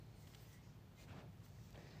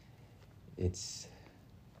it's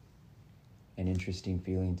an interesting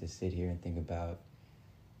feeling to sit here and think about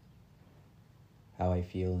how I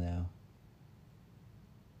feel now.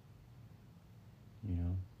 You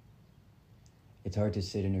know? It's hard to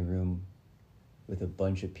sit in a room with a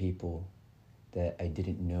bunch of people that I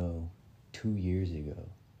didn't know 2 years ago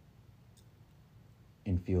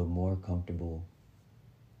and feel more comfortable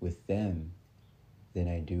with them than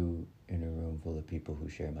I do in a room full of people who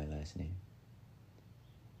share my last name.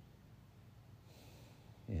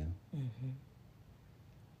 Yeah. Mm-hmm.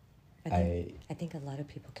 I think a lot of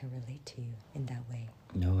people can relate to you in that way.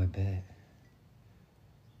 No, I bet.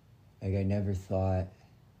 Like, I never thought...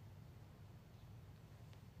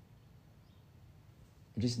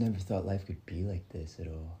 I just never thought life could be like this at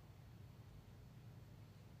all.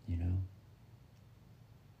 You know?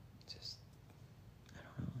 Just... I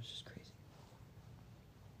don't know, it's just crazy.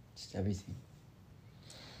 Just everything.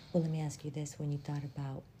 Well, let me ask you this. When you thought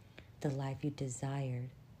about the life you desired,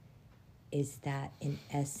 is that in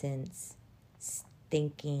essence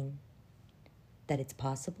thinking that it's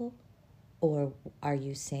possible? Or are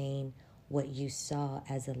you saying what you saw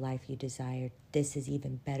as a life you desired, this is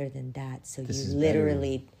even better than that, so This you is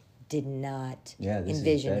literally better. did not This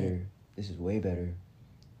envision is better. it? This is way better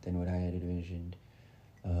than what I had envisioned.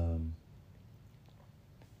 And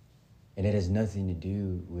it has nothing to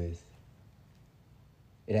do with...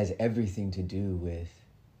 It has everything to do with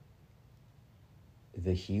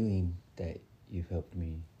the healing that you've helped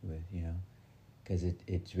me with, you know? Because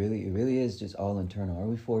it really is just all internal. Are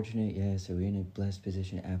we fortunate? Yes. Are we in a blessed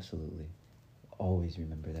position? Absolutely. Always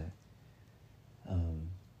remember that.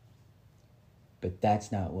 But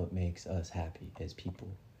that's not what makes us happy as people,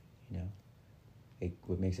 you know?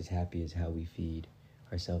 What makes us happy is how we feed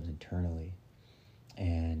ourselves internally.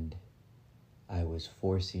 And I was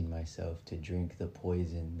forcing myself to drink the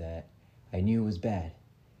poison that I knew was bad.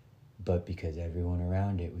 But because everyone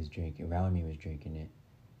around me was drinking it,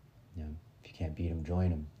 you know, if you can't beat them, join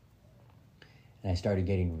them. And I started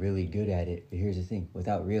getting really good at it. But here's the thing,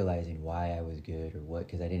 without realizing why I was good or what,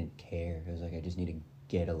 because I didn't care. It was like, I just need to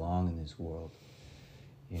get along in this world,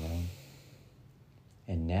 you know?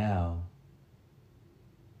 And now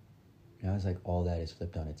it's like all that is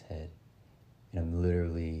flipped on its head. And I'm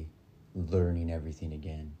literally learning everything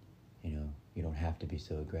again, you know? You don't have to be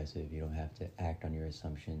so aggressive. You don't have to act on your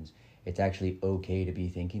assumptions. It's actually okay to be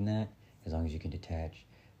thinking that, as long as you can detach,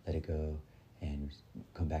 let it go, and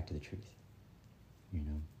come back to the truth. You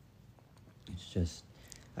know? It's just,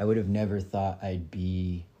 I would have never thought I'd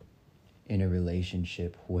be in a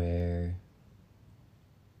relationship where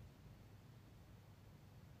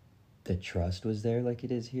the trust was there like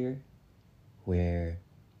it is here. Where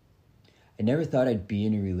I never thought I'd be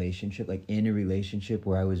in a relationship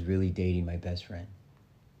where I was really dating my best friend.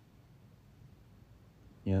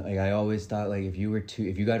 You know, like I always thought, like if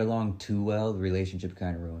you got along too well, the relationship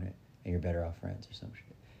kind of ruin it, and you're better off friends or some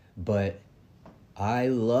shit. But I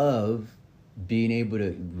love being able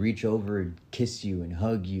to reach over and kiss you and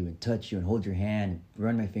hug you and touch you and hold your hand and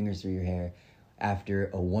run my fingers through your hair after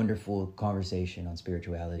a wonderful conversation on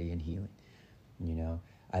spirituality and healing. You know,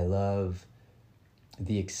 I love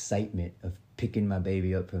the excitement of picking my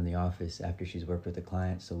baby up from the office after she's worked with a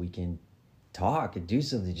client so we can talk and do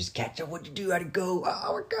something, just catch up what you do, how'd it go,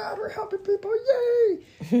 oh my God, we're helping people,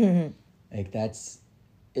 yay! Like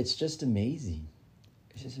it's just amazing.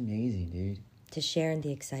 It's just amazing, dude. To share in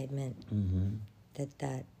the excitement. Mm-hmm.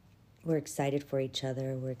 That we're excited for each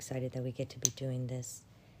other, we're excited that we get to be doing this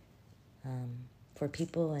for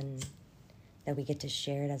people, and that we get to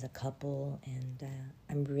share it as a couple, and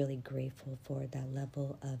I'm really grateful for that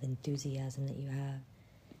level of enthusiasm that you have,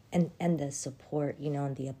 and the support, you know,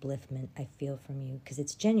 and the upliftment I feel from you, because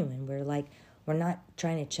it's genuine. We're not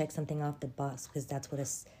trying to check something off the box because that's what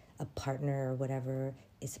a partner or whatever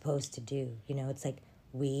is supposed to do. You know, it's like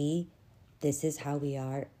this is how we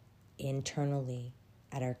are internally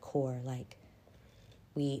at our core. Like,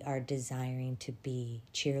 we are desiring to be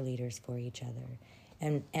cheerleaders for each other.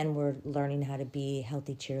 And we're learning how to be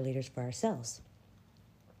healthy cheerleaders for ourselves.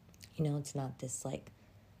 You know, it's not this like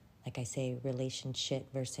I say,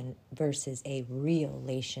 relationship versus a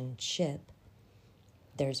relationship.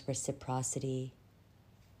 There's reciprocity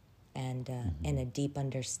and a deep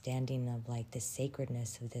understanding of like the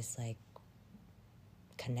sacredness of this like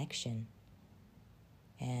connection.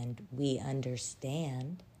 And we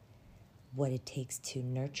understand what it takes to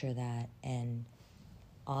nurture that and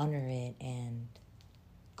honor it and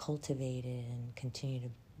cultivate it and continue to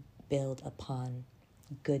build upon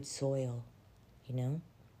good soil, you know,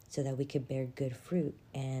 so that we could bear good fruit,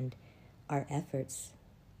 and our efforts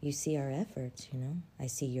you see our efforts, you know? I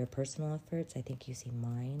see your personal efforts. I think you see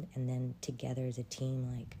mine. And then together as a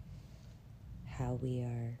team, like how we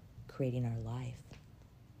are creating our life.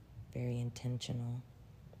 Very intentional.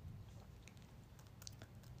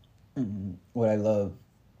 What I love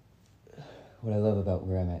about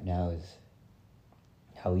where I'm at now is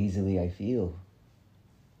how easily I feel.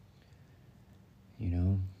 You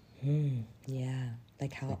know? Yeah.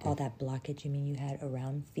 Like how all that blockage, you mean, you had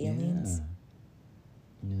around feelings? Yeah.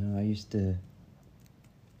 You know, I used to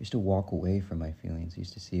walk away from my feelings. I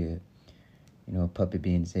used to see a puppet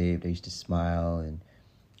being saved. I used to smile, and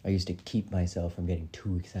I used to keep myself from getting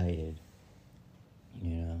too excited.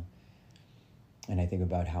 You know? And I think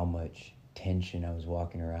about how much tension I was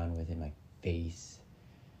walking around with in my face,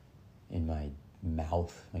 in my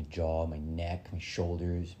mouth, my jaw, my neck, my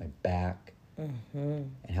shoulders, my back.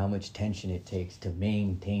 And how much tension it takes to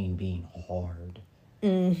maintain being hard.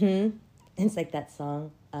 It's like that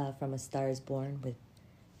song from A Star Is Born with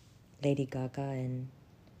Lady Gaga and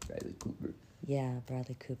Bradley Cooper. Yeah,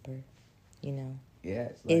 Bradley Cooper. You know. Yeah.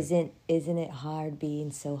 It's like, isn't it hard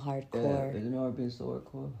being so hardcore? Yeah, isn't it hard being so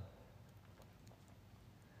hardcore?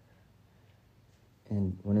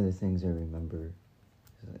 And one of the things I remember,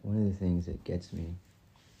 one of the things that gets me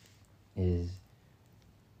is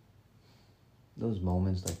those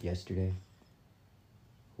moments like yesterday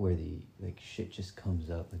where the shit just comes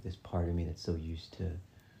up, like this part of me that's so used to,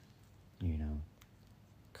 you know,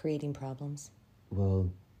 creating problems. Well,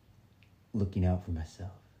 looking out for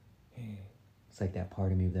myself. It's like that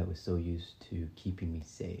part of me that was so used to keeping me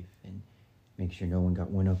safe and make sure no one got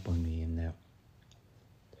one up on me and that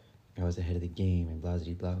I was ahead of the game and blah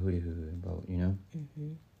blah hoo and blah, you know?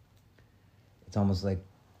 It's almost like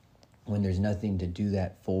when there's nothing to do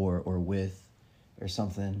that for or with or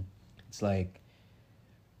something, it's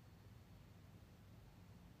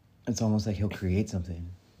almost like he'll create something.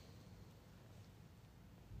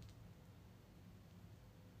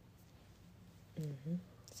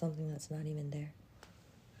 Something that's not even there.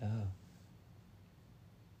 Oh.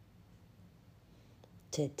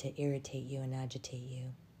 To irritate you and agitate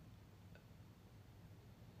you.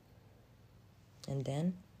 And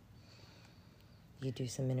then you do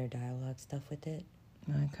some inner dialogue stuff with it.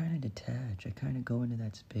 I kind of detach. I kind of go into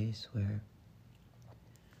that space where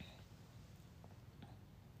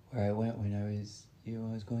I went when I was, I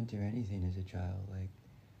was going through anything as a child, like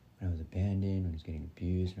when I was abandoned, when I was getting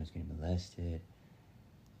abused, when I was getting molested,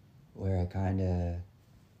 where I kind of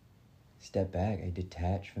step back. I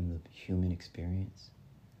detach from the human experience.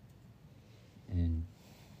 And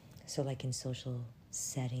so like in social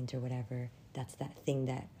settings or whatever, that's that thing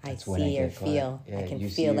that I see or feel. Yeah, I can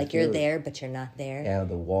feel like you're there, but you're not there. Yeah,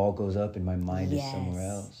 the wall goes up and my mind is somewhere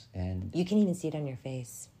else. And you can even see it on your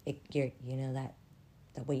face. You know that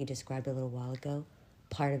what you described a little while ago,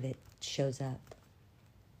 part of it shows up.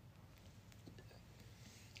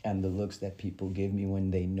 And the looks that people give me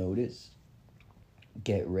when they notice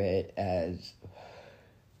get read as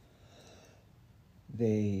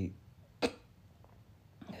they're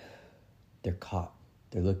caught.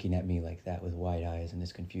 They're looking at me like that with wide eyes and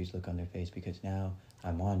this confused look on their face because now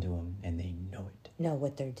I'm onto them and they know it. No,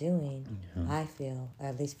 what they're doing, I feel,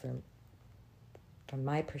 at least from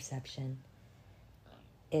my perception,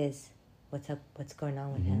 is what's up, what's going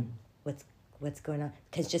on with him, what's going on.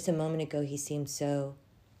 Because just a moment ago he seemed so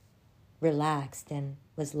relaxed and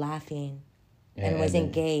was laughing and was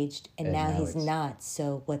engaged, and now he's not.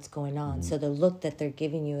 So what's going on? So the look that they're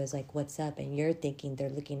giving you is like, what's up? And you're thinking, they're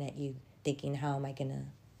looking at you thinking, how am I gonna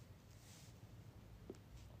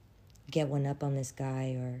get one up on this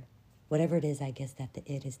guy, or whatever it is, I guess, that the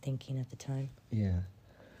it is thinking at the time. Yeah.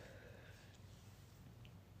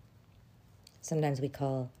 Sometimes we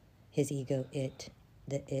call his ego it,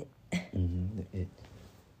 the it. The it.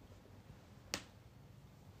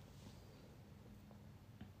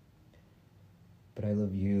 But I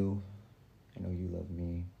love you. I know you love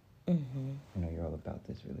me. I know you're all about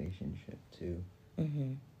this relationship too.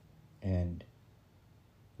 And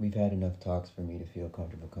we've had enough talks for me to feel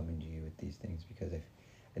comfortable coming to you with these things, because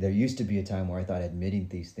there used to be a time where I thought admitting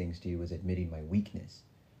these things to you was admitting my weakness.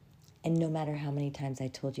 And no matter how many times I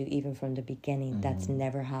told you, even from the beginning, that's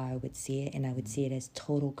never how I would see it. And I would see it as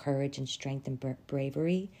total courage and strength and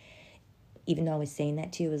bravery. Even though I was saying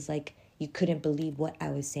that to you, it was like you couldn't believe what I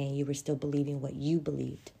was saying. You were still believing what you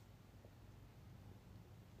believed.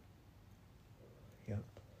 Yep.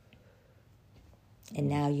 And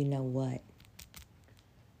now you know what.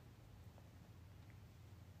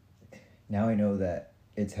 Now I know that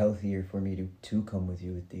it's healthier for me to come with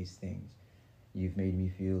you with these things. You've made me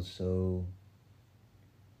feel so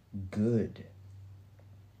good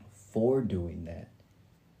for doing that.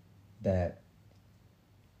 that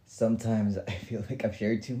sometimes I feel like I've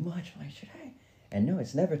shared too much. Why should I? And no,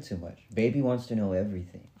 it's never too much. Baby wants to know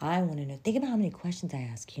everything. I want to know. Think about how many questions I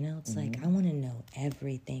ask, you know? It's like, I want to know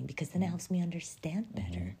everything because then it helps me understand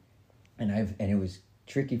better. And it was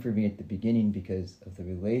tricky for me at the beginning because of the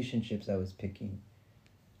relationships I was picking.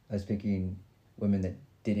 I was picking women that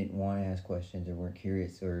didn't want to ask questions or weren't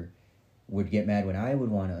curious or would get mad when I would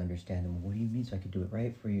want to understand them. What do you mean? So I could do it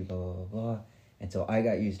right for you, blah, blah, blah, blah. And so I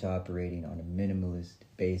got used to operating on a minimalist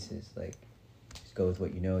basis, like, just go with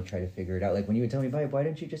what you know, try to figure it out. Like when you would tell me, Vibe, why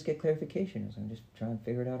didn't you just get clarification? I was like, I'm just trying to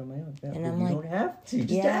figure it out on my own. Yeah, And I'm you like, don't have to.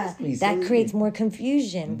 Just ask me. That creates more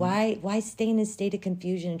confusion. Why stay in a state of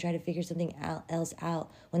confusion and try to figure something else out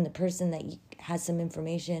when the person that has some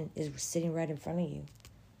information is sitting right in front of you?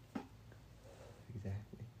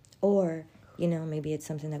 Exactly. Or, you know, maybe it's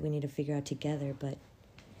something that we need to figure out together, but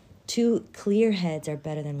 2 clear heads are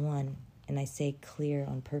better than 1. And I say clear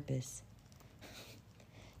on purpose.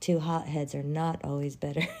 2 hot heads are not always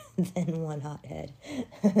better than 1 hot head.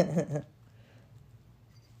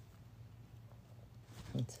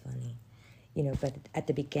 It's funny. You know, but at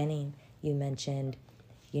the beginning, you mentioned,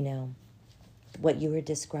 you know, what you were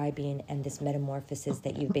describing and this metamorphosis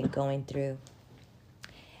that you've been going through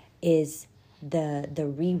is the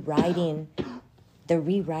rewriting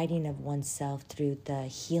of oneself through the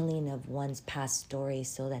healing of one's past story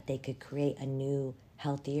so that they could create a new,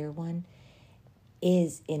 healthier one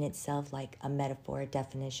is in itself like a metaphor, a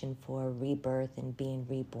definition for rebirth and being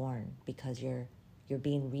reborn because you're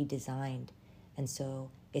being redesigned. And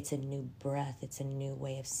so it's a new breath, it's a new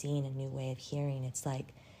way of seeing, a new way of hearing. It's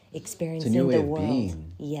like experiencing the world.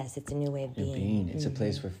 Being. Yes, it's a new way of being. It's a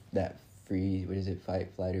place where that freeze, what is it,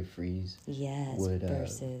 fight, flight, or freeze? Yes,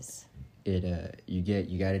 versus you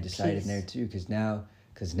got to decide peace. in there too, because now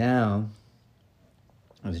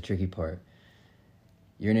that was the tricky part.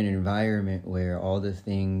 You're in an environment where all the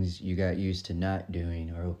things you got used to not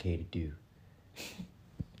doing are okay to do.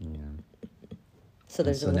 You know. So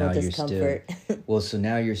there's a little discomfort. So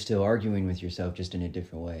now you're still arguing with yourself, just in a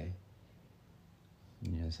different way.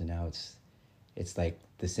 You know, so now it's like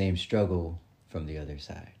the same struggle from the other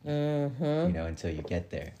side. Mm-hmm. You know, until you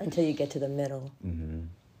get there. Until you get to the middle. Mm-hmm.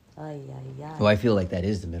 Ay, ay, ay. Well, I feel like that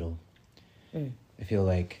is the middle. I feel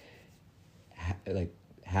like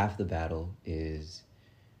half the battle is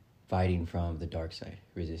fighting from the dark side,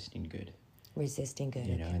 resisting good. Resisting good.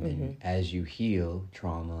 You know, and then as you heal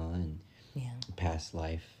trauma and past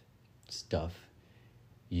life stuff,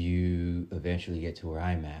 you eventually get to where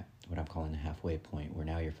I'm at, what I'm calling the halfway point, where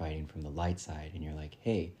now you're fighting from the light side, and you're like,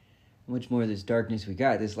 hey, how much more of this darkness we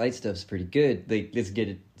got? This light stuff's pretty good. Like, let's get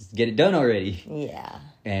it done already. Yeah.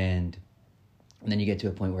 And then you get to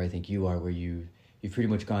a point where I think you are, where you've pretty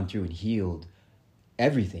much gone through and healed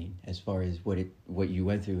everything as far as what you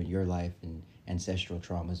went through in your life and ancestral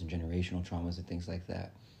traumas and generational traumas and things like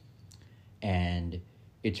that. And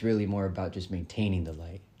it's really more about just maintaining the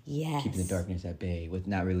light. Yes. Keeping the darkness at bay with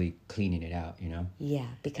not really cleaning it out, you know? Yeah.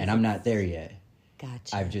 And I'm not there yet.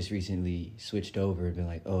 Gotcha. I've just recently switched over and been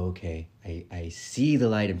like, oh, okay, I see the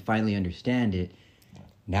light and finally understand it.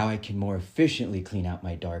 Now I can more efficiently clean out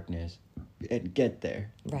my darkness and get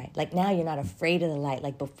there. Right. Like now you're not afraid of the light.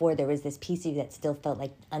 Like before there was this piece of you that still felt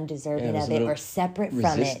like undeserving of it or separate from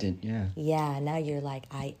it. Resistant, yeah. Yeah, now you're like,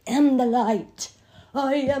 I am the light.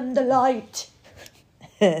 I am the light.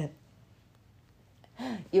 But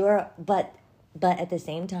at the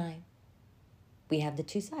same time, we have the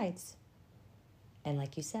 2 sides. And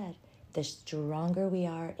like you said, the stronger we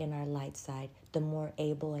are in our light side, the more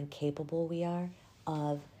able and capable we are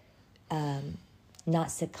of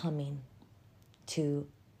not succumbing to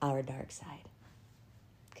our dark side.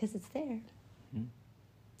 Because it's there.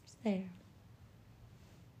 It's there.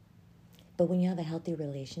 But when you have a healthy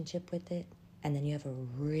relationship with it, and then you have a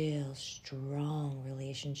real strong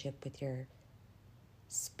relationship with your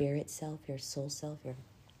spirit self, your soul self, your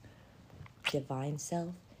divine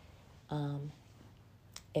self,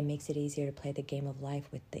 it makes it easier to play the game of life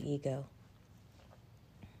with the ego.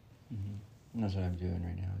 Mm-hmm. That's what I'm doing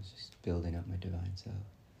right now, is just building up my divine self.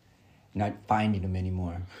 Not finding him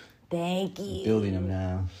anymore. Thank you. Building him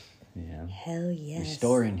now. Yeah. Hell yes.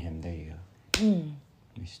 Restoring him. There you go.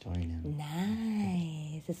 Restoring him.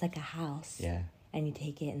 Nice. It's like a house. Yeah. And you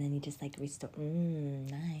take it and then you just like restore.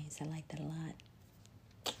 Nice. I like that a lot.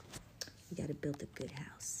 You got to build a good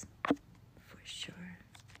house. For sure.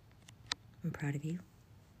 I'm proud of you.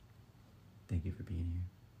 Thank you for being here.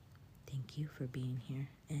 Thank you for being here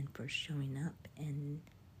and for showing up and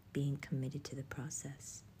being committed to the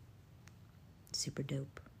process. Super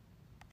dope.